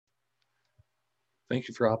Thank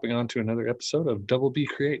you for hopping on to another episode of Double B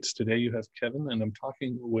Creates. Today you have Kevin, and I'm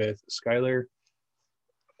talking with Skylar.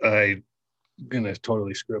 I'm gonna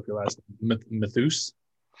totally screw up your last name, Mythos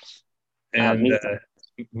and Me.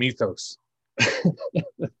 Mythos.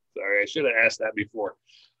 Sorry, I should have asked that before.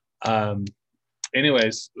 Um,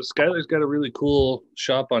 anyways, Skylar's got a really cool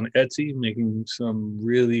shop on Etsy, making some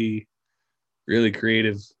really, really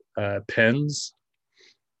creative pens,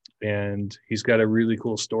 and he's got a really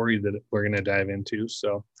cool story that we're gonna dive into.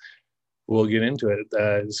 So we'll get into it.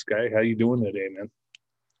 Sky, how you doing today, man?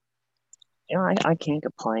 I can't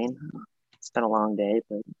complain. It's been a long day,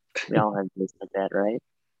 but we all have days like that, right?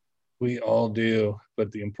 We all do,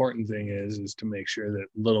 but the important thing is to make sure that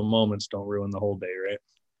little moments don't ruin the whole day, right?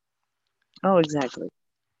 Oh, exactly.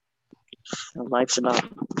 Life's about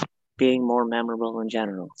being more memorable in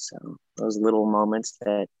general. So those little moments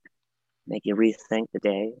that make you rethink the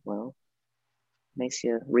day, well, makes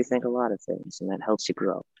you rethink a lot of things, and that helps you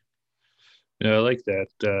grow. Yeah, I like that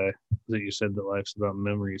you said that life's about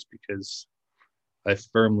memories because I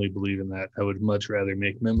firmly believe in that. I would much rather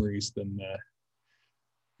make memories than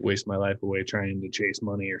waste my life away trying to chase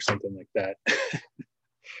money or something like that.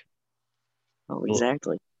 Oh,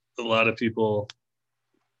 exactly. A lot of people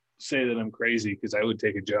say that I'm crazy because I would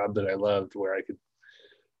take a job that I loved where I could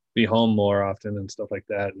be home more often and stuff like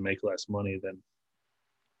that and make less money than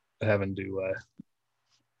having to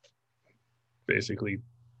basically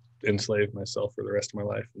enslave myself for the rest of my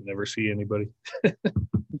life and never see anybody.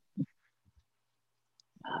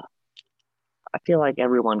 I feel like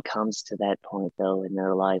everyone comes to that point though in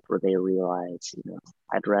their life where they realize,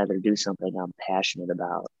 I'd rather do something I'm passionate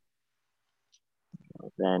about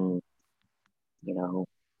than, you know,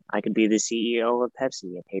 I could be the CEO of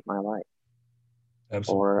Pepsi and hate my life,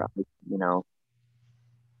 Absolutely. or you know,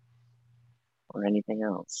 or anything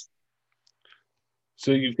else.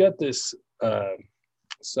 So you've got this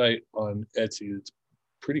site on Etsy that's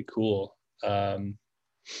pretty cool.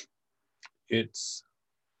 It's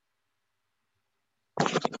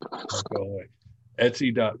go away.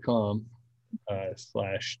 Etsy.com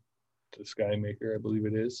slash the Skymaker, I believe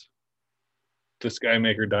it is. The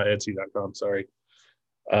Skymaker.etsy.com, sorry.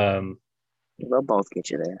 Um, They'll both get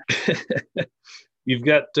you there. you've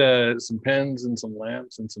got some pens and some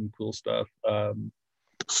lamps and some cool stuff.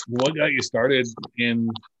 What got you started in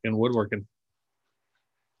woodworking?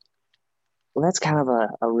 Well, that's kind of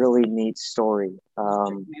a really neat story.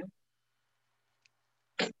 And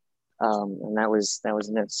that was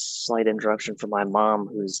a slight introduction from my mom,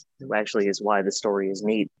 who actually is why the story is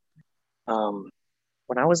neat. Um,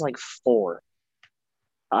 when I was like 4,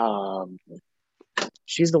 um,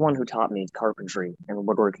 she's the one who taught me carpentry and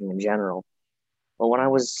woodworking in general. But when I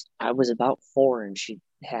was about 4, and she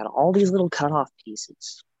had all these little cut off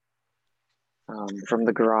pieces from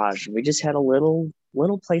the garage. We just had a little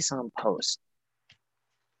place on post,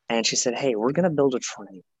 and she said, "Hey, we're gonna build a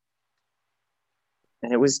train."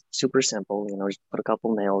 And it was super simple, just put a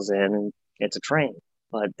couple nails in and it's a train.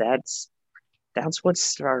 But that's what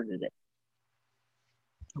started it.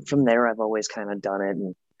 From there, I've always kind of done it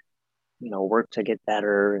and worked to get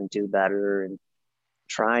better and do better and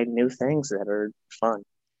try new things that are fun.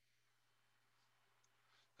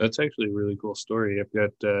 That's actually a really cool story. I've got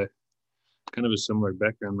kind of a similar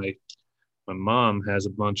background. My mom has a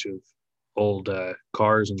bunch of old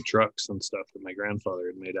cars and trucks and stuff that my grandfather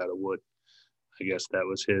had made out of wood. I guess that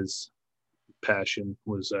was his passion,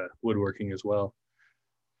 was woodworking as well.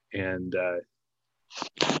 And I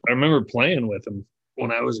remember playing with them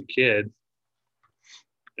when I was a kid.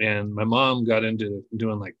 And my mom got into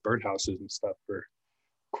doing like birdhouses and stuff for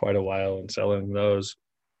quite a while and selling those.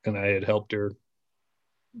 And I had helped her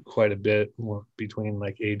quite a bit between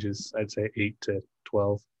like ages, I'd say 8 to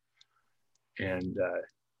 12. And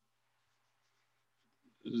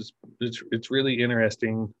it's really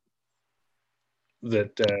interesting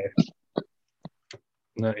that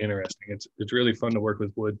not interesting. It's really fun to work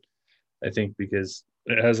with wood, I think, because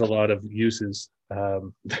it has a lot of uses.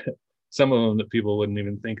 Some of them that people wouldn't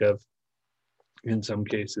even think of in some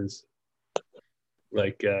cases.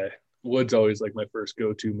 Like wood's always like my first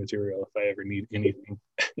go-to material if I ever need anything.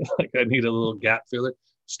 Like I need a little gap filler,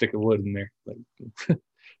 stick a wood in there. Like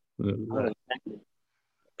Oh,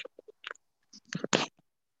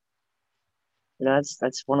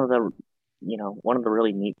 that's one of the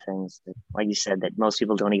really neat things that, like you said, that most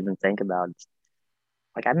people don't even think about.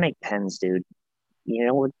 Like, I make pens, dude. You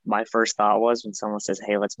know what my first thought was when someone says,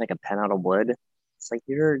 "Hey, let's make a pen out of wood"? It's like,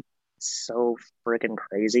 you're so freaking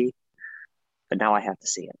crazy. But now I have to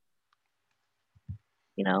see it,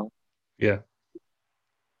 you know? yeah,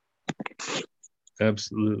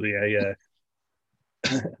 absolutely. I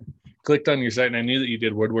clicked on your site and I knew that you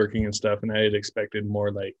did woodworking and stuff, and I had expected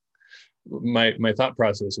more like my thought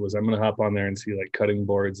process was I'm gonna hop on there and see like cutting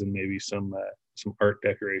boards and maybe some art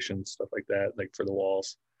decorations, stuff like that, like for the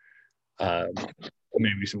walls. Um,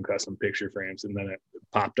 maybe some custom picture frames, and then it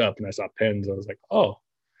popped up and I saw pens. I was like, oh,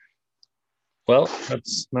 well,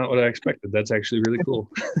 that's not what I expected. That's actually really cool.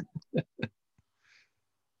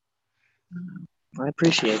 I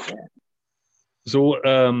appreciate that. So,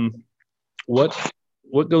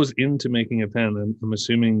 what goes into making a pen? I'm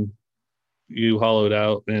assuming you hollow it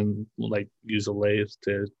out and like use a lathe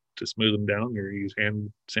to smooth them down, or use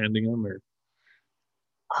hand sanding them, or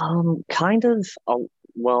Kind of.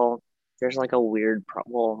 Well, there's like a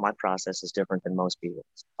well, my process is different than most people's,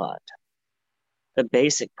 but the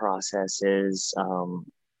basic process is,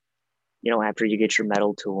 after you get your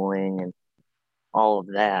metal tooling and all of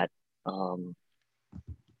that, um,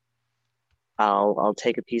 I'll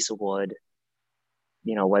take a piece of wood,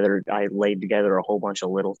 whether I laid together a whole bunch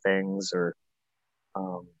of little things or,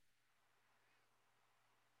 um,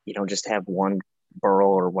 just have one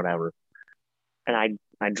burl or whatever, and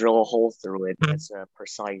I drill a hole through it that's a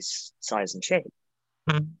precise size and shape,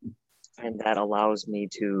 and that allows me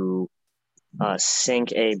to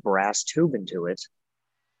sink a brass tube into it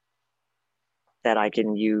that I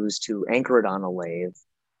can use to anchor it on a lathe,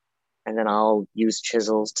 and then I'll use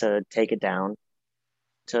chisels to take it down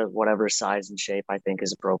to whatever size and shape I think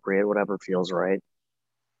is appropriate, whatever feels right.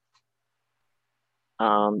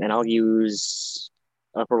 And I'll use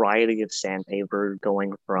a variety of sandpaper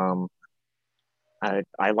going from,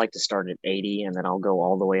 I like to start at 80 and then I'll go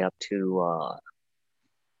all the way up to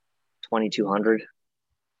 2200.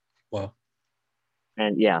 wow.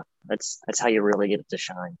 And yeah, that's how you really get it to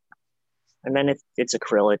shine. And then if it's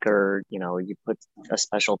acrylic or, you put a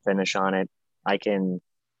special finish on it, I can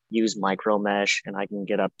use micro mesh and I can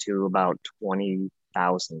get up to about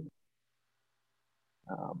 20,000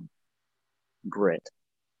 grit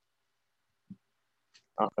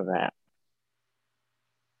off of that.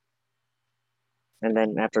 And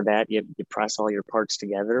then after that, you press all your parts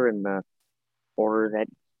together in the order that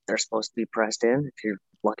they're supposed to be pressed in, if you're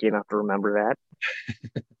lucky enough to remember that.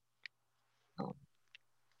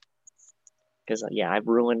 Because, yeah, I've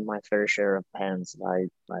ruined my fair share of pens by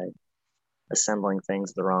assembling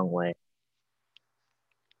things the wrong way.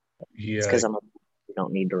 It's Yeah, because you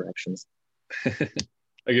don't need directions.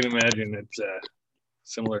 I can imagine it's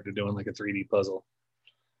similar to doing like a 3D puzzle.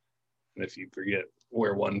 And if you forget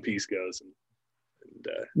where one piece goes, and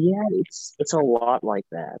Yeah, it's a lot like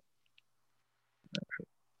that.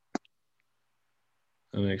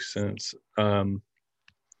 that makes sense. So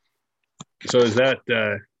is that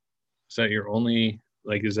your only,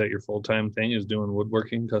 like, is that your full-time thing, is doing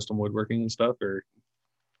woodworking, custom woodworking and stuff, or?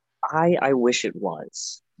 I wish it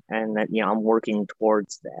was, and that I'm working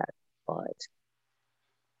towards that. But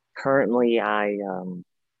currently, I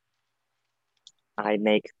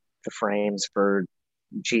make the frames for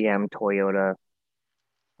GM, Toyota,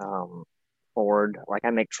 um, Ford. Like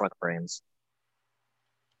I make truck frames.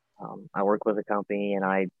 I work with a company and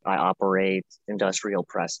I operate industrial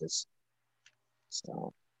presses.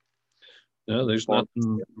 So No, there's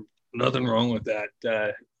nothing wrong with that.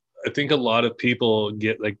 I think a lot of people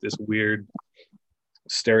get like this weird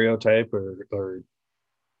stereotype or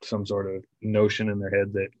some sort of notion in their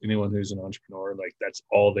head that anyone who's an entrepreneur, like, that's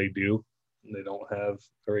all they do and they don't have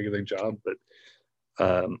a regular job. But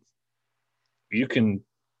you can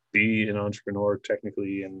be an entrepreneur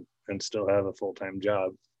technically and still have a full-time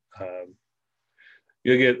job. um,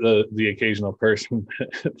 you'll get the occasional person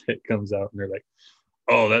that comes out and they're like,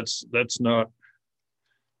 oh, that's not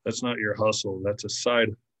your hustle, that's a side,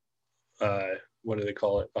 what do they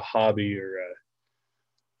call it, a hobby, or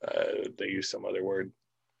they use some other word,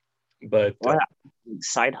 but well,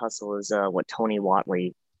 side hustle is what Tony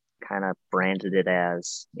Watley kind of branded it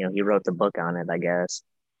as. He wrote the book on it, I guess.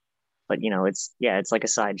 But it's like a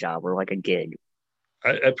side job or like a gig.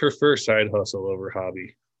 I prefer side hustle over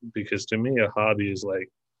hobby, because to me a hobby is like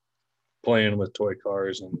playing with toy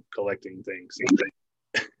cars and collecting things.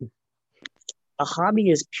 A hobby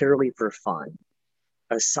is purely for fun.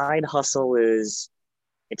 A side hustle it's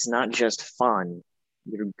not just fun.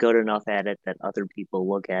 You're good enough at it that other people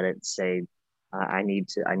look at it and say, I need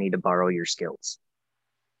to borrow your skills.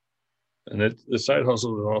 And the side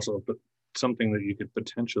hustle is also something that you could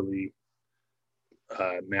potentially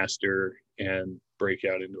master and break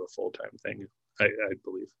out into a full-time thing, I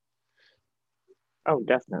believe. Oh,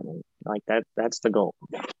 definitely. Like that's the goal.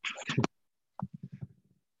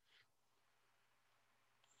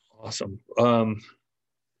 Awesome.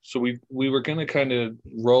 So we were going to kind of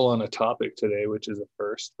roll on a topic today, which is a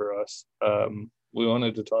first for us. we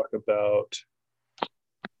wanted to talk about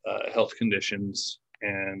health conditions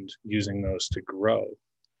and using those to grow.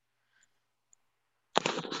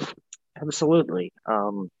 Absolutely.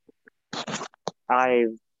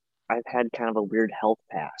 I've I've had kind of a weird health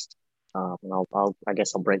past. And I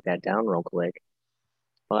guess I'll break that down real quick.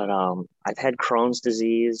 But I've had Crohn's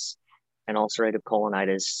disease and ulcerative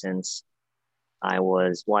colonitis since I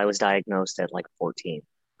was diagnosed at like 14.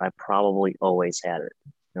 I probably always had it.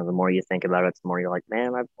 The more you think about it, the more you're like,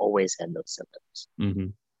 man, I've always had those symptoms. Mm-hmm.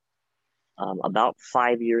 About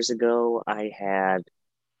 5 years ago, I had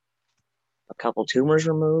a couple tumors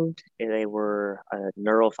removed. They were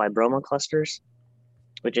neurofibroma clusters,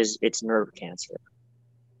 which is it's nerve cancer.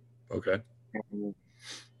 Okay. And,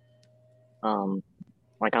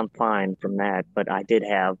 like I'm fine from that, but I did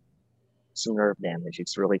have some nerve damage.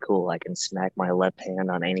 It's really cool. I can smack my left hand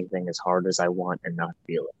on anything as hard as I want and not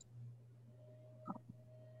feel it.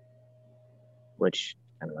 Which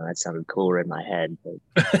I don't know, that sounded cooler in my head, but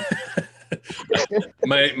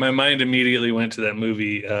my mind immediately went to that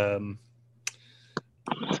movie.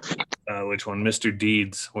 Which one? Mr.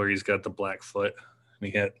 Deeds, where he's got the black foot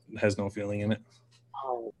and has no feeling in it.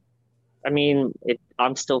 oh, I mean,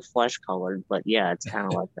 I'm still flesh colored, but yeah, it's kind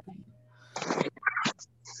of like that.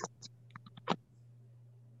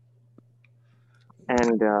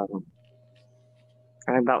 And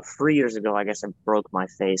about 3 years ago, I guess I broke my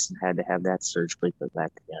face and had to have that surgically put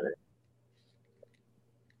back together.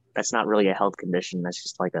 That's not really a health condition. That's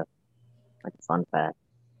just like a fun fact.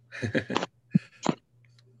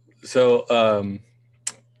 So,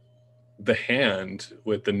 the hand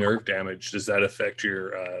with the nerve damage, does that affect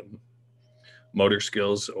your motor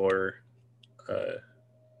skills or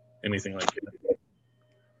anything like that?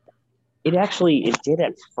 It did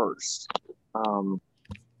at first.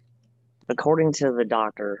 According to the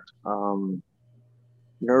doctor,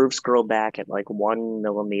 nerves grow back at like 1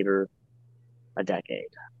 millimeter a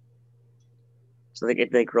decade. So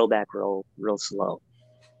they grow back real slow.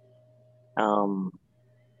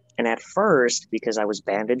 And at first, because I was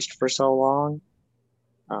bandaged for so long,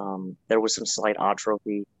 there was some slight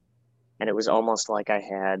atrophy, and it was almost like I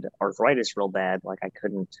had arthritis real bad. Like I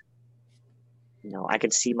couldn't, I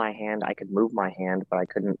could see my hand, I could move my hand, but I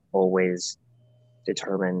couldn't always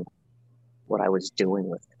determine what I was doing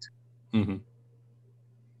with it. Mm-hmm.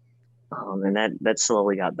 And that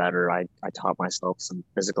slowly got better. I taught myself some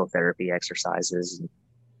physical therapy exercises, and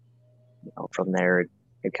from there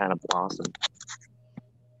it kind of blossomed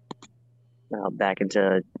back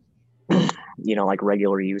into like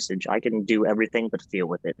regular usage. I can do everything but feel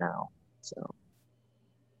with it now. So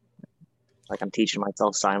like I'm teaching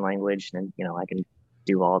myself sign language, and I can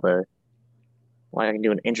do I can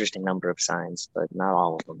do an interesting number of signs, but not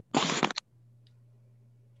all of them.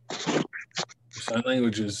 Sign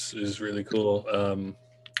language is really cool.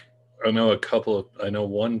 I know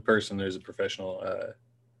one person who's a professional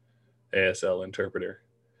ASL interpreter,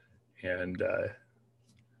 and I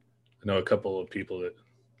know a couple of people that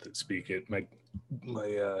speak it. My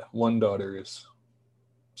one daughter is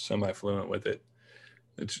semi-fluent with it.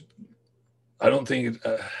 I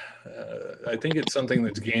think it's something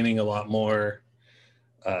that's gaining a lot more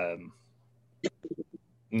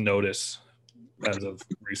notice as of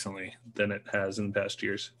recently than it has in past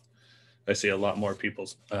years. I see a lot more people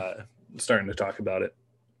starting to talk about it.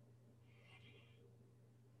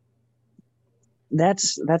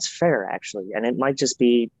 That's fair, actually, and it might just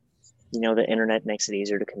be, the internet makes it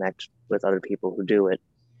easier to connect with other people who do it.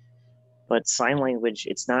 But sign language,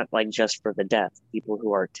 it's not like just for the deaf. People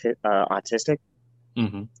who are autistic,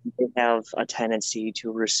 mm-hmm. They have a tendency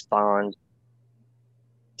to respond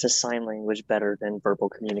to sign language better than verbal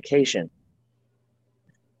communication.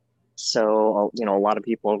 So, a lot of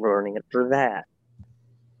people are learning it for that.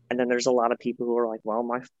 And then there's a lot of people who are like, well,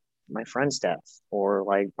 my friend's deaf, or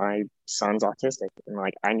like my son's autistic, and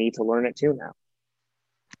like I need to learn it too now.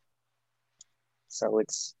 So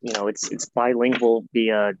it's bilingual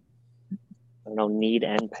via, I don't know, need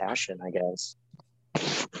and passion, I guess.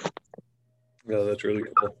 Yeah, that's really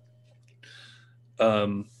cool.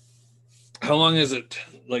 How long is it,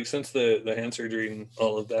 like, since the hand surgery and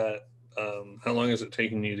all of that, how long is it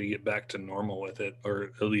taking you to get back to normal with it,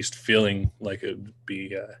 or at least feeling like it would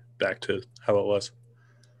be back to how it was?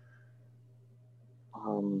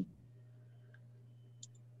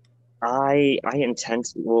 I intend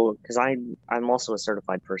to, well, because I'm also a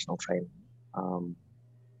certified personal trainer.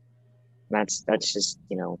 That's just,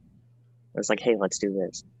 it's like, hey, let's do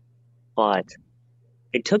this. But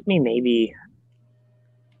it took me maybe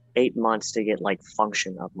 8 months to get like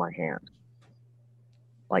function of my hand,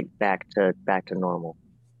 like back to normal.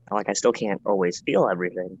 Like I still can't always feel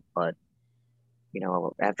everything, but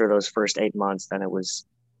After those first 8 months, then it was,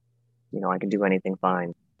 I can do anything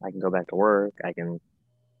fine. I can go back to work. I can,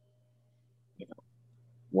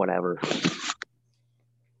 whatever.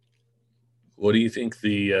 What do you think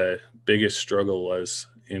the biggest struggle was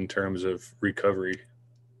in terms of recovery?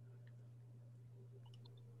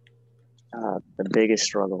 The biggest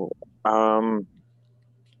struggle,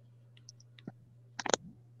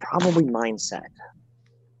 probably mindset.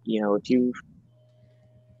 If you,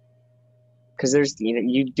 because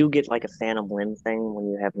you do get like a phantom limb thing when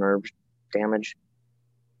you have nerve damage,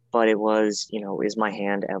 but it was, is my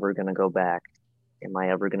hand ever going to go back? Am I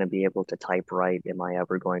ever going to be able to type right? Am I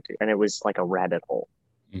ever going to? And it was like a rabbit hole.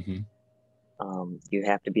 Mm-hmm. You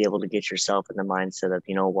have to be able to get yourself in the mindset of,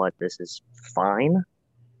 what, this is fine.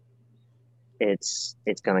 It's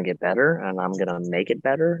going to get better, and I'm going to make it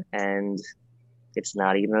better, and it's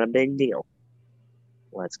not even a big deal.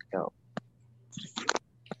 Let's go.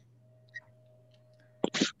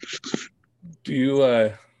 Do you,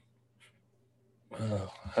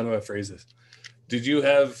 how do I phrase this? Did you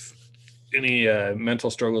have any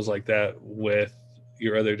mental struggles like that with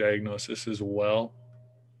your other diagnosis as well?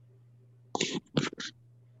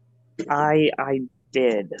 I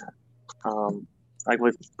did. Like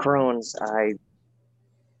with Crohn's,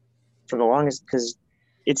 for the longest, because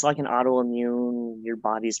it's like an autoimmune, your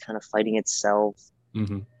body's kind of fighting itself.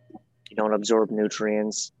 Mm-hmm. You don't absorb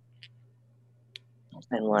nutrients.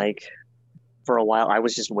 And like for a while, I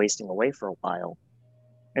was just wasting away for a while.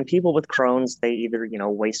 And people with Crohn's, they either,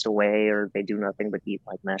 waste away or they do nothing but eat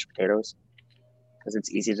like mashed potatoes because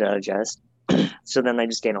it's easy to digest. So then they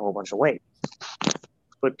just gain a whole bunch of weight.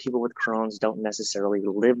 But people with Crohn's don't necessarily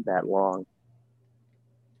live that long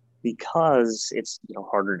because it's,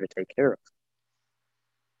 harder to take care of.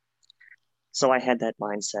 So I had that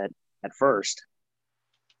mindset at first,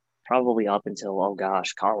 probably up until, oh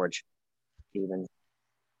gosh, college even.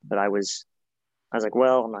 But I was like,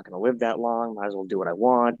 well, I'm not going to live that long. Might as well do what I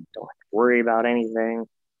want. Don't have to worry about anything.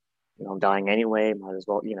 I'm dying anyway. Might as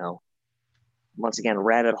well, once again,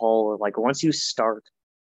 rabbit hole. Like once you start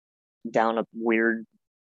down a weird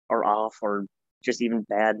or off or just even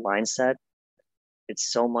bad mindset,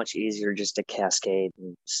 it's so much easier just to cascade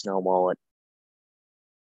and snowball it.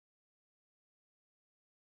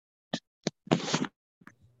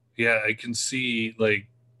 Yeah, I can see like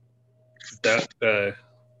that.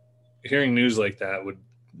 Hearing news like that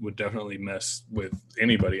would definitely mess with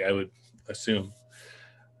anybody, I would assume,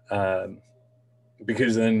 um,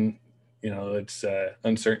 because then it's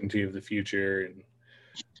uncertainty of the future, and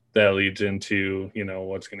that leads into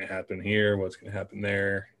what's going to happen here, what's going to happen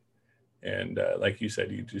there, and like you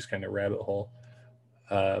said, you just kind of rabbit hole.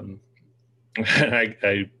 Um,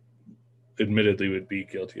 I admittedly would be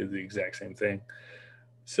guilty of the exact same thing.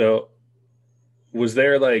 So, was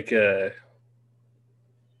there an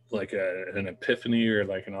epiphany or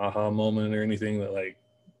like an aha moment or anything that like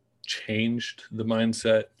changed the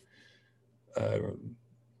mindset uh,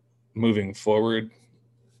 moving forward,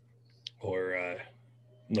 or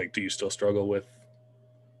like do you still struggle with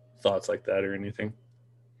thoughts like that or anything?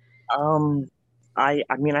 Um, I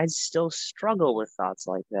mean, I still struggle with thoughts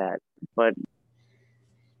like that, but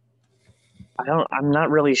I'm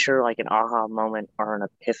not really sure like an aha moment or an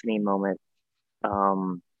epiphany moment.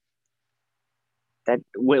 Um, that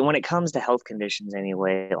when it comes to health conditions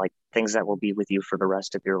anyway, like things that will be with you for the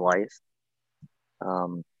rest of your life,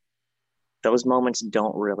 um, those moments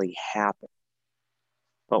don't really happen.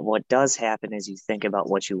 But what does happen is you think about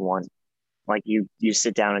what you want. Like you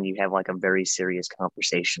sit down and you have like a very serious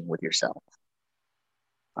conversation with yourself.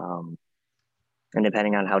 Um, and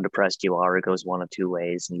depending on how depressed you are, it goes one of two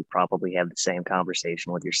ways, and you probably have the same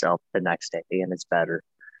conversation with yourself the next day, and it's better.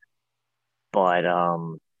 But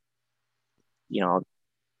you know,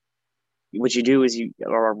 what you do is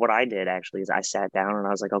or what I did actually is I sat down and I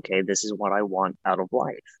was like, okay, this is what I want out of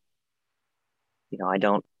life. I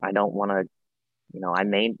don't want to, I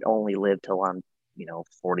may only live till I'm,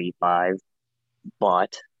 45,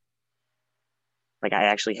 but like I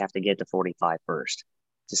actually have to get to 45 first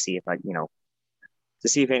to see if to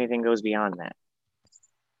see if anything goes beyond that.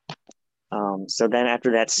 So then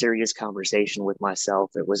after that serious conversation with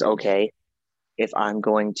myself, it was okay if I'm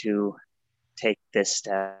going to take this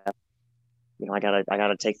step, I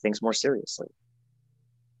gotta take things more seriously.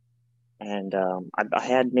 And I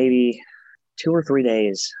had maybe 2 or 3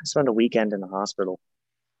 days. I spent a weekend in the hospital,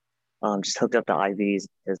 just hooked up to IVs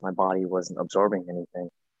because my body wasn't absorbing anything.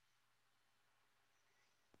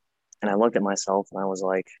 And I looked at myself and I was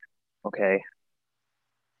like, okay,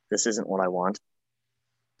 this isn't what I want.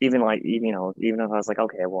 Even if I was like,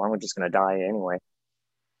 okay, well, I'm just gonna die anyway.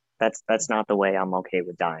 That's not the way I'm okay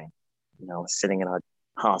with dying. sitting in a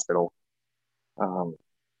hospital, um,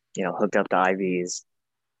 hooked up to IVs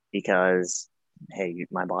because, hey,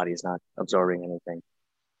 my body is not absorbing anything.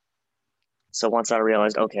 So once I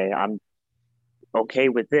realized, okay, I'm okay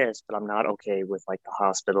with this, but I'm not okay with like the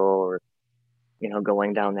hospital or,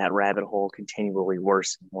 going down that rabbit hole continually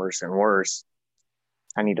worse and worse and worse.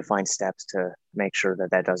 I need to find steps to make sure that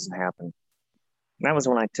that doesn't happen. And that was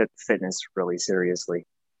when I took fitness really seriously.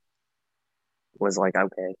 Was like,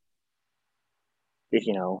 okay, if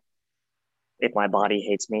if my body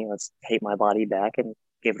hates me, let's hate my body back and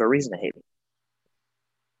give it a reason to hate me.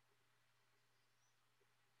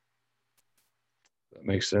 That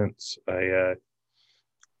makes sense. I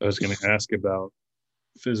was going to ask about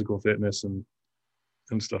physical fitness and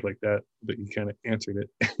stuff like that, but you kind of answered it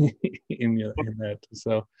in that.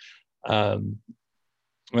 So um,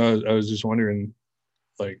 I was just wondering,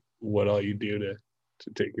 like, what all you do to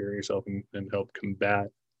take care of yourself and help combat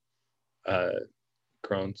uh,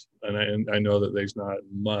 Crohn's. And I know that there's not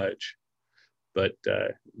much, but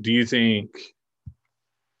do you think,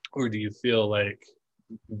 or do you feel like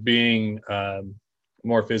being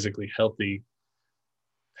more physically healthy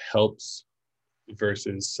helps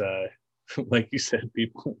versus, like you said,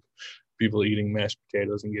 people eating mashed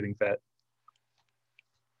potatoes and getting fat?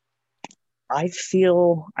 I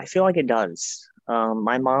feel like it does.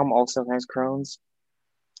 My mom also has Crohn's,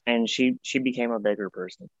 and she became a bigger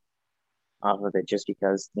person off of it just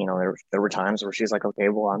because there were times where she's like, okay,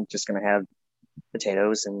 well, I'm just gonna have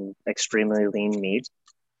potatoes and extremely lean meat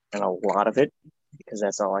and a lot of it because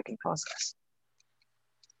that's all I can process.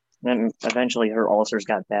 And eventually, her ulcers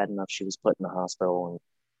got bad enough she was put in the hospital and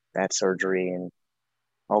that surgery and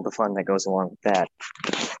all the fun that goes along with that.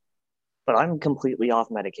 But I'm completely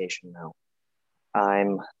off medication now.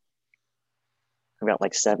 I'm I've got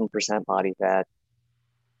like 7% body fat.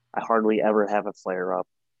 I hardly ever have a flare up.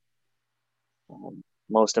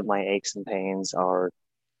 Most of my aches and pains are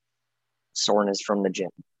soreness from the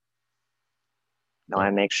gym. Now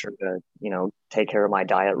I make sure to, take care of my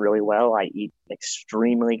diet really well. I eat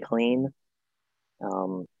extremely clean.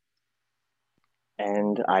 Um,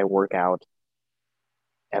 and I work out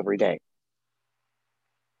every day,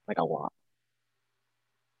 like a lot.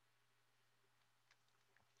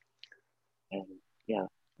 And yeah,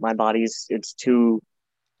 my body's it's too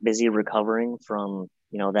busy recovering from,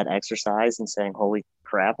 that exercise and saying, holy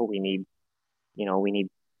crap, we need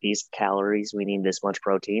these calories, we need this much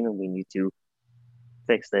protein, and we need to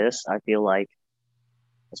fix this. I feel like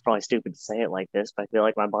it's probably stupid to say it like this, but I feel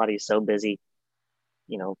like my body is so busy,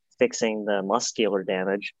 fixing the muscular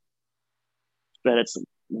damage that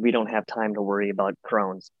we don't have time to worry about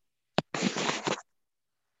Crohn's.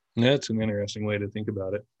 That's an interesting way to think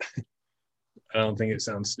about it. I don't think it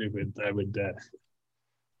sounds stupid. I would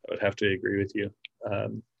have to agree with you.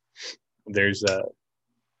 There's I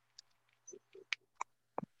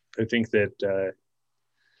think that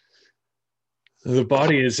the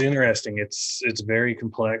body is interesting. It's very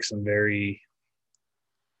complex and very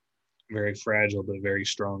very fragile, but very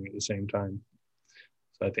strong at the same time.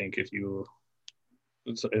 So I think if you,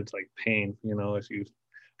 it's like pain. If you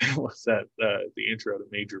what's that? The intro to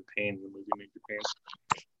Major Pain, the movie Major Pain,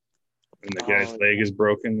 and the guy's leg is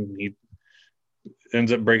broken, and he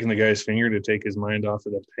ends up breaking the guy's finger to take his mind off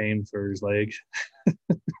of the pain for his leg.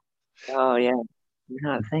 Oh yeah, you're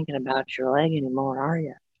not thinking about your leg anymore, are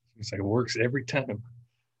you? It's like it works every time.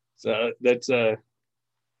 So that's I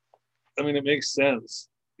mean, it makes sense.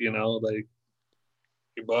 Like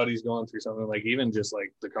your body's going through something, like even just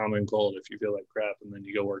like the common cold. If you feel like crap and then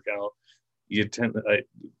you go work out, I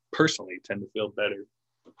personally tend to feel better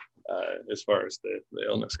as far as the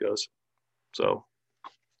illness goes. So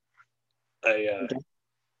I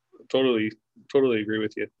totally agree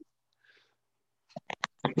with you.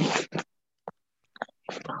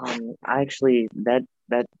 Actually, that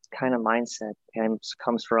kind of mindset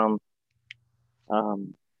comes from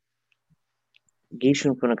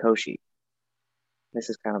Gishun Funakoshi. This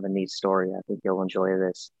is kind of a neat story. I think you'll enjoy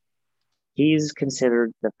this. He's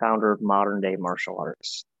considered the founder of modern day martial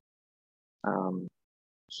arts. Um,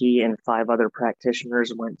 he and 5 other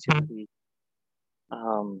practitioners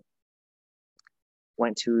um,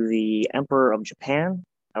 went to the Emperor of Japan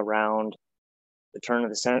around the turn of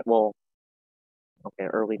the century. Well, okay,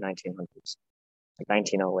 early 1900s, like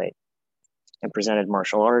 1908, and presented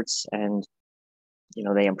martial arts. And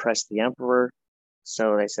they impressed the emperor,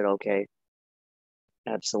 so they said, okay,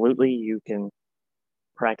 absolutely, you can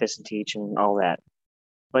practice and teach and all that.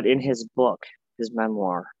 But in his book, his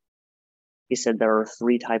memoir, he said there are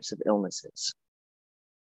 3 types of illnesses.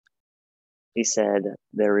 He said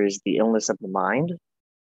there is the illness of the mind, and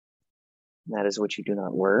that is what you do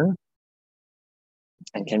not learn.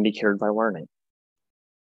 and can be cured by learning.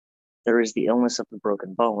 There is the illness of the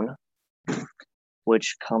broken bone,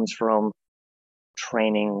 which comes from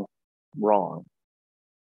training wrong.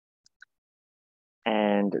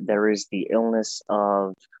 And there is the illness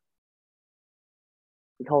of,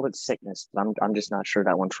 we call it sickness, but I'm just not sure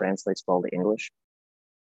that one translates well to English.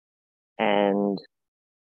 And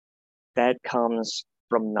that comes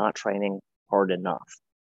from not training hard enough.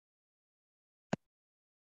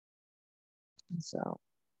 So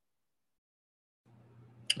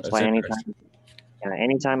that's why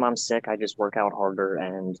anytime I'm sick, I just work out harder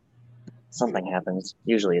and something happens.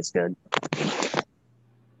 Usually it's good.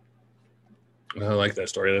 I like that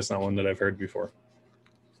story. That's not one that I've heard before.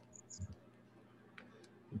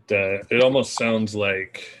 It almost sounds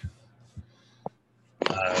like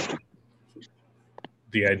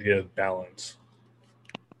the idea of balance.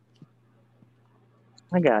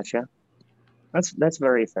 I gotcha. That's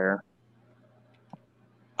very fair.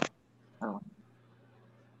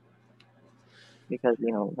 Because,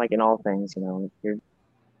 you know, like in all things, you know,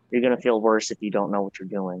 you're gonna feel worse if you don't know what you're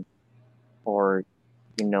doing, or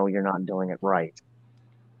you know you're not doing it right.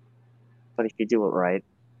 But if you do it right,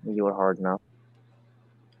 you do it hard enough,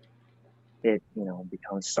 it, you know,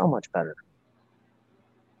 becomes so much better.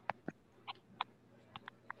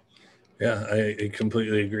 Yeah, I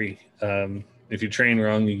completely agree. If you train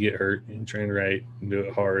wrong, you get hurt. You train right, and do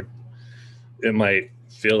it hard. It might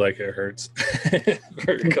feel like it hurts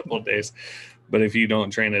for a couple of days, but if you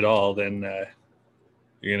don't train at all, then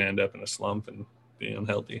you're gonna end up in a slump and be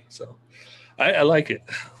unhealthy. So, I like it.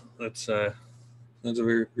 That's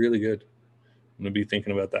really good. I'm gonna be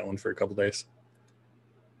thinking about that one for a couple of days.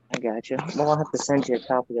 I gotcha. Well, I'll have to send you a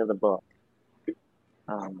copy of the book.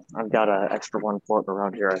 I've got an extra one floating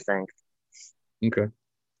around here, I think. Okay.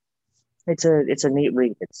 It's a neat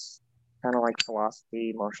read. It's kind of like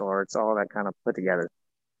philosophy, martial arts, all that kind of put together.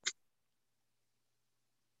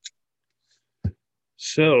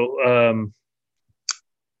 So,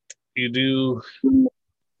 you do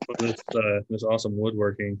this awesome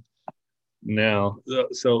woodworking now.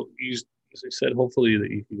 So you said hopefully that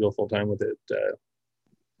you can go full time with it.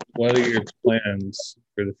 What are your plans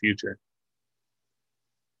for the future?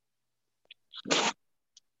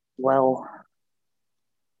 Well,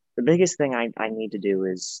 the biggest thing I need to do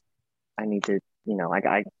is I need to, you know,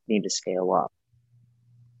 I need to scale up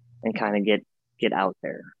and kind of get out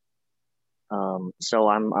there. So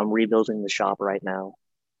I'm rebuilding the shop right now.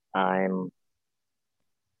 I'm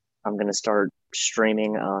I'm gonna start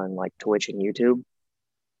streaming on like Twitch and YouTube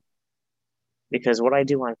because what I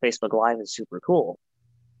do on Facebook Live is super cool.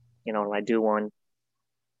 You know, and I do one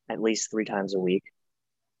at least 3 times a week,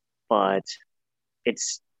 but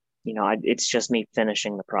it's, you know, it's just me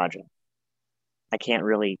finishing the project. I can't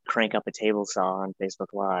really crank up a table saw on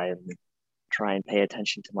Facebook Live and try and pay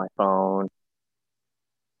attention to my phone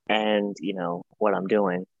and, you know, what I'm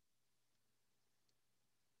doing.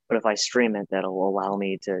 But if I stream it, that'll allow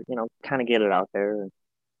me to, you know, kind of get it out there.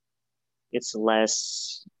 It's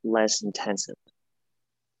less intensive.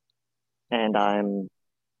 And I'm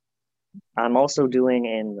also doing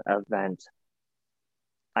an event.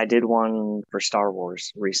 I did one for Star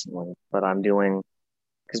Wars recently, but I'm doing,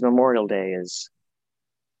 because Memorial Day is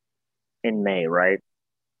in May, right?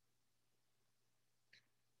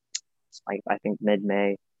 I think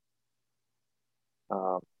mid-May.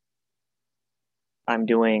 Um, I'm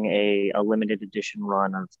doing a limited edition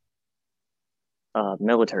run of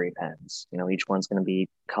military pens. You know, each one's going to be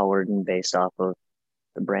colored and based off of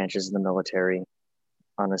the branches of the military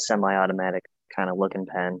on a semi-automatic kind of looking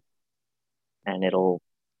pen, and it'll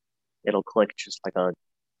click just like a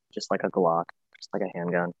Glock, just like a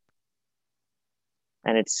handgun.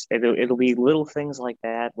 And it'll be little things like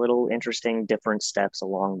that, little interesting different steps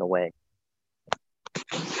along the way.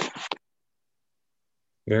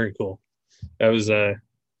 Very cool. I was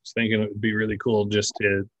thinking it would be really cool just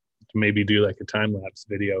to maybe do like a time lapse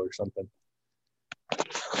video or something.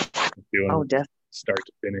 Oh, definitely. Start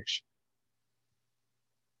to finish.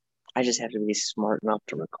 I just have to be smart enough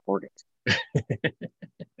to record it.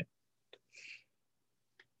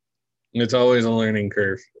 It's always a learning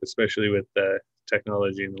curve, especially with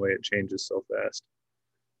technology and the way it changes so fast.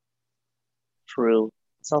 True.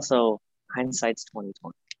 It's also hindsight's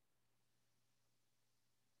 2020.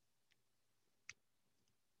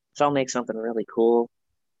 So I'll make something really cool,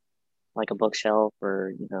 like a bookshelf,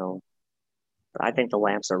 or, you know, I think the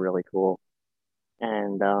lamps are really cool.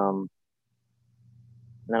 And then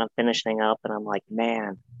I'm finishing up and I'm like,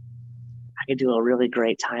 man, I could do a really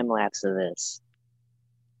great time lapse of this.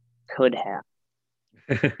 Could have.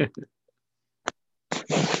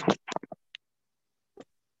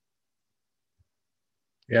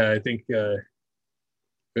 Yeah, I think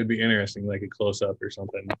it'd be interesting, like a close up or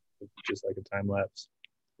something, just like a time lapse,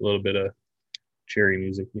 a little bit of cherry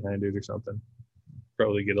music behind it or something.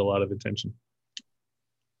 Probably get a lot of attention.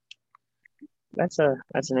 That's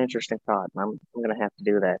an interesting thought. I'm gonna have to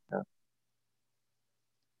do that.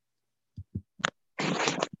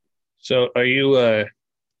 So, are you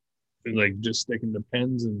like just sticking to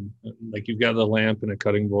pens and like you've got the lamp and a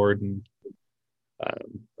cutting board, and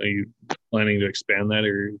are you planning to expand that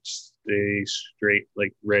or stay straight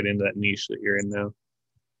like right into that niche that you're in now?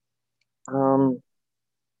 Um,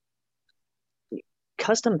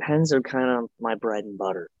 Custom pens are kind of my bread and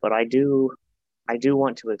butter, but I do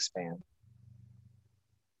want to expand.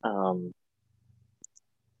 Um,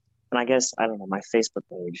 and I guess I don't know, my Facebook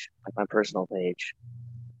page, like my personal page,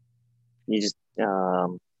 you just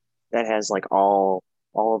that has like all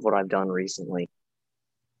of what I've done recently.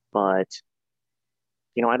 But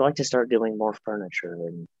I'd like to start doing more furniture,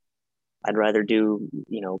 and I'd rather do,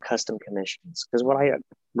 custom commissions, because what I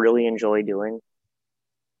really enjoy doing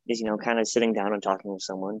is, kind of sitting down and talking with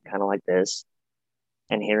someone kind of like this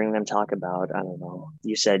and hearing them talk about, I don't know,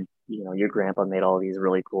 you said, your grandpa made all these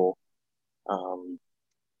really cool, um,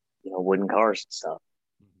 wooden cars and stuff.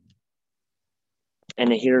 And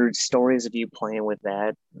to hear stories of you playing with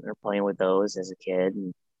that or playing with those as a kid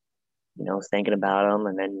and, thinking about them,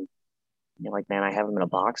 and then you're like, man, I have them in a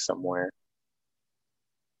box somewhere.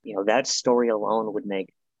 That story alone would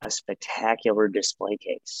make a spectacular display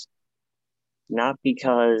case. Not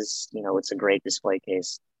because, it's a great display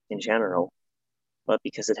case in general, but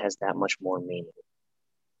because it has that much more meaning.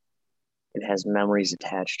 It has memories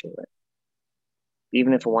attached to it.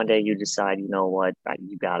 Even if one day you decide, you know what,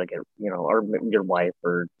 you got to get, or your wife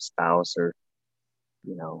or spouse or,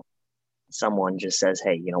 you know, someone just says,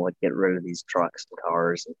 hey, you know what, get rid of these trucks and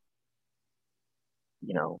cars. And,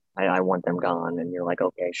 I want them gone. And you're like,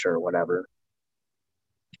 okay, sure, whatever.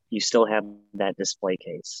 You still have that display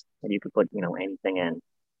case and you can put, anything in.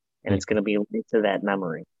 And it's going to be linked to that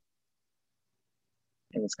memory.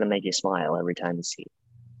 And it's going to make you smile every time you see it.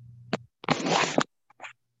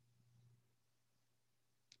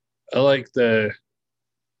 I like the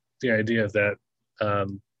idea of that.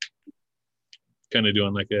 Um, Kind of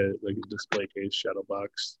doing like a display case shadow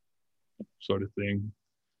box sort of thing.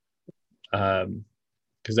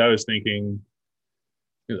 Because I was thinking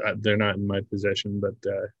they're not in my possession, but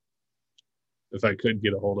if I could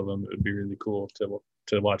get a hold of them, it would be really cool to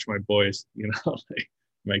watch my boys, like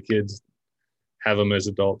my kids have them as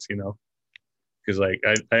adults, because like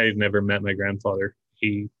I had never met my grandfather.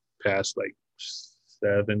 He passed like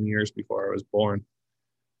 7 years before I was born,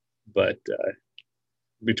 but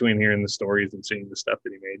between hearing the stories and seeing the stuff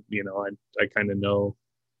that he made, I kind of know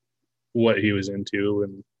what he was into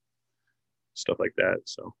and stuff like that.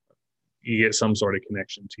 So you get some sort of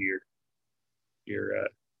connection to your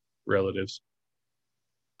relatives.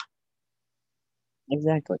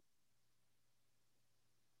 Exactly.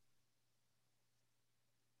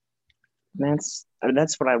 And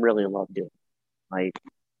that's what I really love doing. Like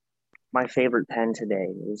my favorite pen today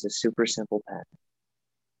was a super simple pen.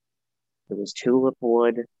 It was tulip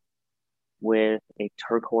wood with a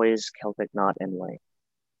turquoise Celtic knot inlay.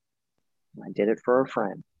 I did it for a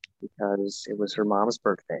friend because it was her mom's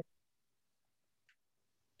birthday.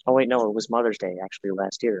 Oh wait, no, it was Mother's Day actually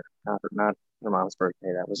last year. Not her mom's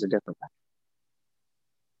birthday. That was a different one.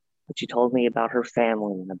 But she told me about her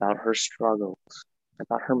family and about her struggles,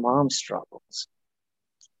 about her mom's struggles,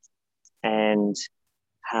 and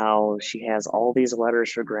how she has all these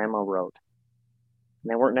letters her grandma wrote. And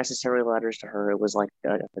they weren't necessarily letters to her. It was like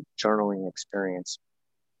a journaling experience.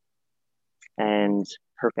 And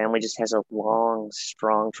her family just has a long,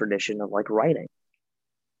 strong tradition of like writing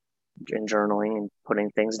and journaling and putting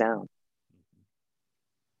things down.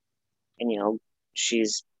 And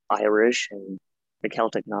she's Irish, and the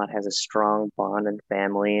Celtic knot has a strong bond in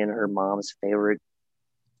family, and her mom's favorite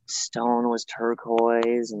stone was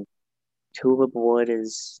turquoise, and tulip wood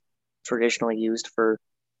is traditionally used for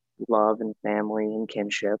love and family and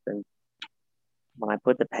kinship. And when I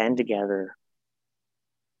put the pen together,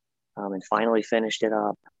 and finally finished it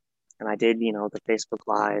up, and I did, the Facebook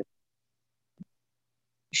Live,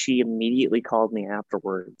 she immediately called me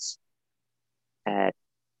afterwards at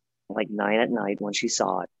like 9 at night when she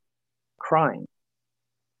saw it, crying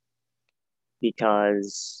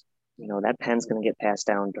because that pen's going to get passed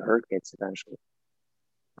down to her kids eventually,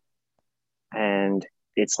 and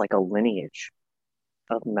it's like a lineage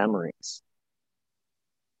of memories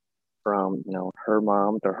from her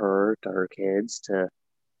mom to her kids to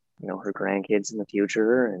her grandkids in the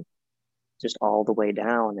future, and just all the way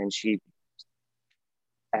down. And she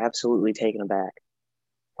absolutely taken aback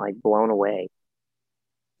like blown away.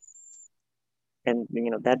 And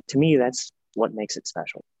that to me, that's what makes it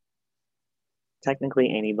special. Technically,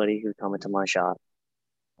 anybody who come into my shop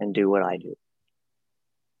and do what I do,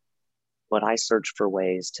 but I search for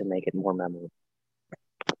ways to make it more memorable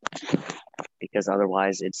because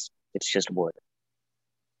otherwise, it's just wood.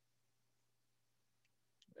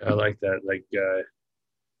 I like that. Like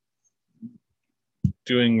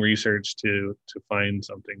doing research to find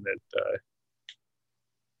something that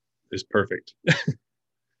is perfect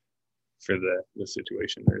for the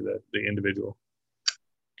situation or the individual.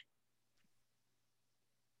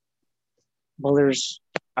 Well,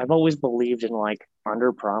 I've always believed in like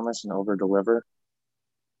under promise and over deliver,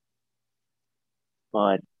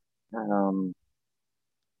 but um,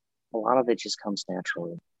 a lot of it just comes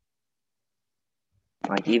naturally.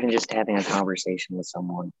 Like even just having a conversation with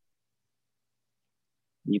someone,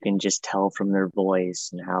 you can just tell from their voice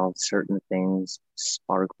and how certain things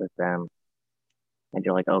spark with them, and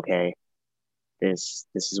you're like, okay, this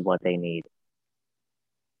is what they need,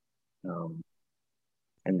 um,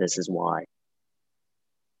 and this is why.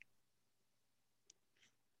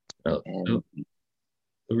 I And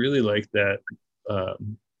really like that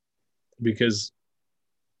um, because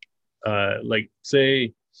like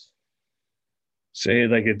say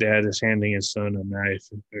like a dad is handing his son a knife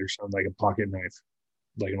or something like a pocket knife,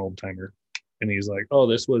 like an old timer, and he's like, "Oh,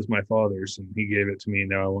 this was my father's, and he gave it to me.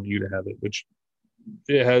 Now I want you to have it," which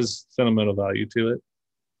it has sentimental value to it,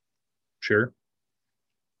 sure.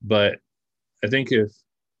 But I think if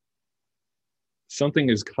something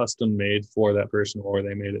is custom made for that person or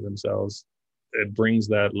they made it themselves, it brings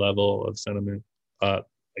that level of sentiment up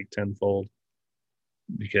like tenfold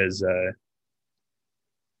because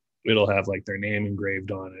it'll have like their name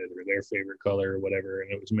engraved on it or their favorite color or whatever,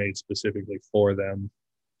 and it was made specifically for them.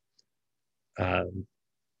 Um,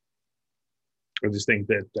 I just think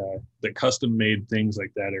that the custom made things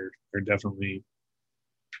like that are definitely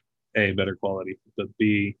a better quality, but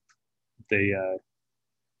b they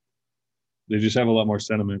just have a lot more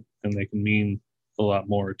sentiment and they can mean a lot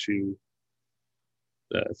more to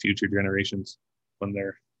future generations when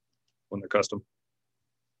they're custom.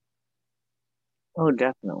 oh,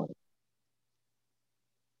 definitely.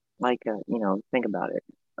 Like think about it.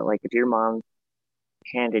 Like if your mom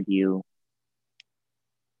handed you,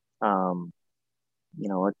 um,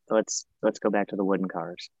 let's go back to the wooden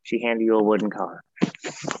cars. She handed you a wooden car,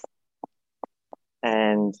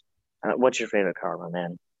 and what's your favorite car, my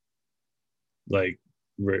man? Like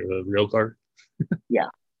a real car, Yeah.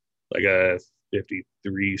 like a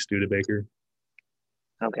 53 Studebaker.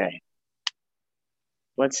 Okay.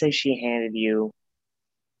 Let's say she handed you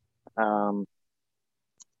um,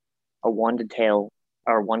 a 1 to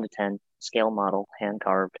 10 scale model, hand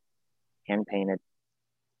carved, hand painted,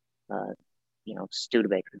 uh,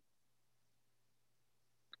 Studebaker,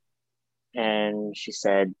 and she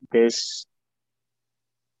said this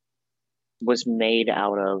was made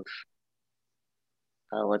out of,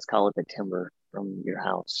 let's call it the timber from your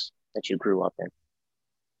house that you grew up in,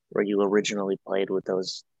 where you originally played with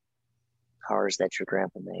those cars that your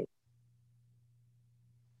grandpa made.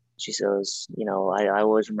 She says, I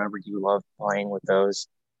always remembered you loved playing with those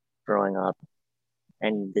growing up,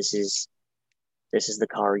 and this is the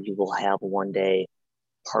car you will have one day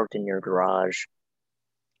parked in your garage,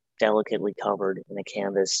 delicately covered in a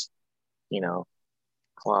canvas, you know,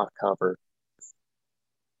 cloth cover.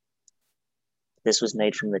 This was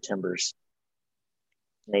made from the timbers,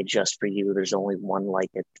 made just for you. There's only one like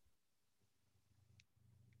it.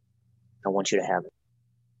 I want you to have it.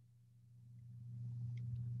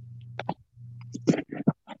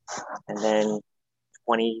 And then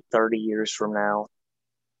 20, 30 years from now,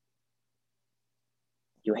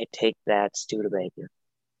 you take that Studebaker,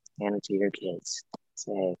 hand it to your kids,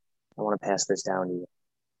 say, hey, I want to pass this down to you.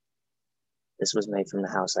 This was made from the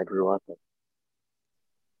house I grew up in.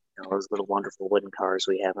 Those little wonderful wooden cars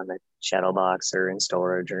we have on the shadow box or in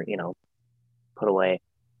storage or, put away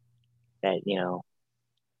that,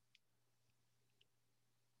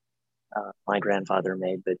 my grandfather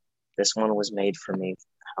made, but this one was made for me,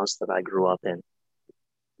 the house that I grew up in.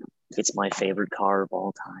 It's my favorite car of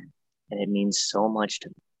all time. And it means so much to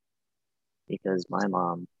me because my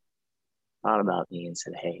mom thought about me and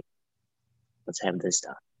said, hey, let's have this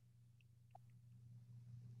done.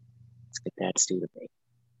 Let's get that Studebaker.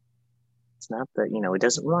 It's not it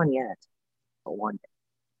doesn't run yet, but one day.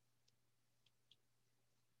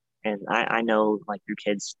 And I know, like, your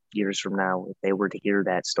kids years from now, if they were to hear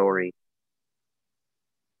that story,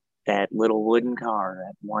 that little wooden car,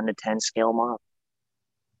 that 1 to 10 scale model,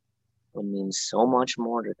 would mean so much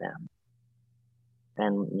more to them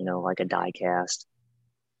than, like a die cast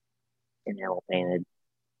enamel painted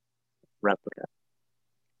replica.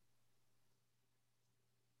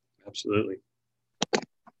 Absolutely.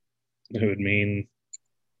 It would mean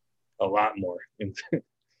a lot more.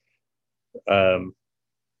 um,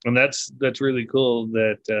 and that's really cool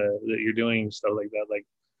that that you're doing stuff like that. Like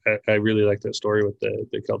I really like that story with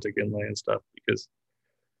the Celtic inlay and stuff, because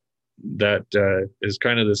that is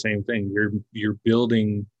kind of the same thing. You're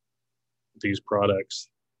building these products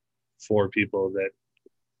for people that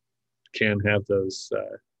can have those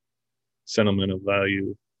sentimental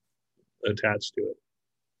value attached to it.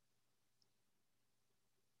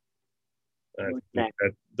 I think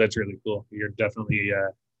that's really cool. You're definitely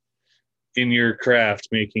in your craft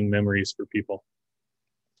making memories for people.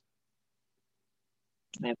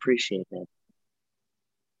 I appreciate that.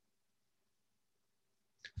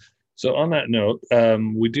 So on that note,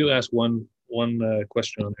 we do ask one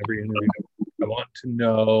question on every interview. I want to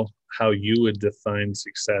know how you would define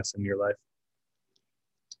success in your life.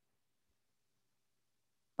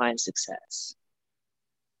 Find success.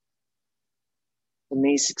 For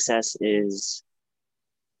me, success is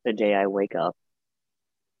the day I wake up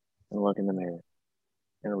and look in the mirror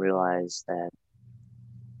and realize that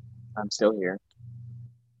I'm still here,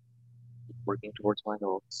 working towards my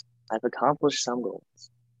goals. I've accomplished some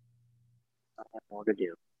goals. I have more to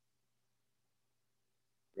do.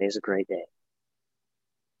 Today's a great day.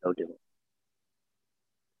 Go do it.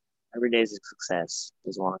 Every day is a success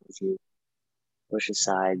as long as you push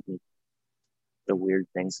aside the weird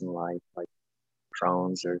things in life, like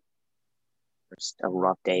drones or just a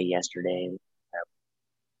rough day yesterday.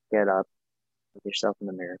 Get up, look yourself in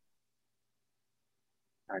the mirror.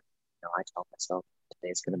 I tell myself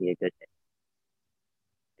today's going to be a good day.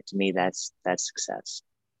 And to me, that's success,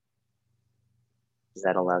 because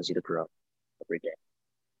that allows you to grow every day.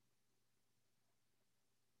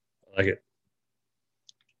 I like it.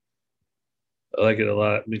 I like it a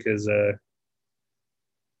lot, because I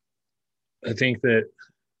think that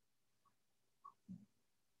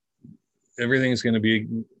everything's going to be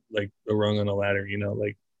like a rung on a ladder,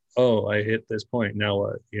 like, oh, I hit this point, now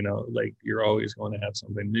what? Like, you're always going to have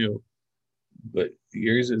something new. But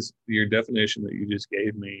yours is, your definition that you just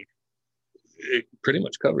gave me, it pretty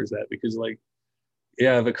much covers that, because like,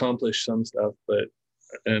 yeah, I've accomplished some stuff,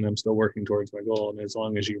 and I'm still working towards my goal. And as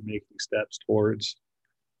long as you're making steps towards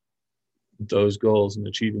those goals and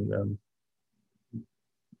achieving them,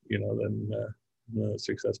 then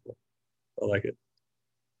successful. I like it.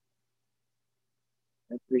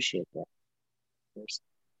 I appreciate that. There's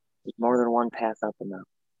more than one path up and down.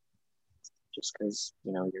 Just because,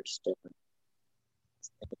 you're just different.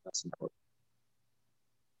 I think that's important.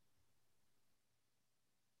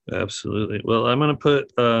 Absolutely. Well, I'm going to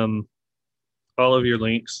put all of your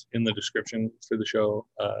links in the description for the show.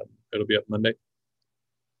 It'll be up Monday,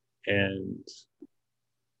 and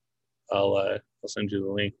I'll send you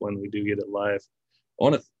the link when we do get it live. I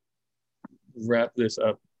want to wrap this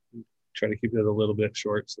up, try to keep it a little bit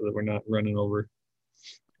short so that we're not running over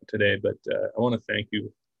today. But I want to thank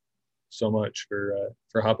you so much for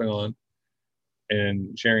hopping on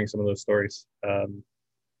and sharing some of those stories.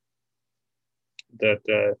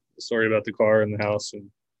 The story about the car and the house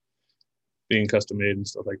and being custom made and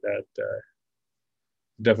stuff like that,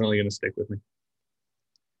 definitely going to stick with me.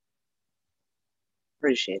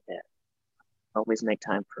 Appreciate that. Always make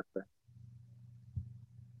time for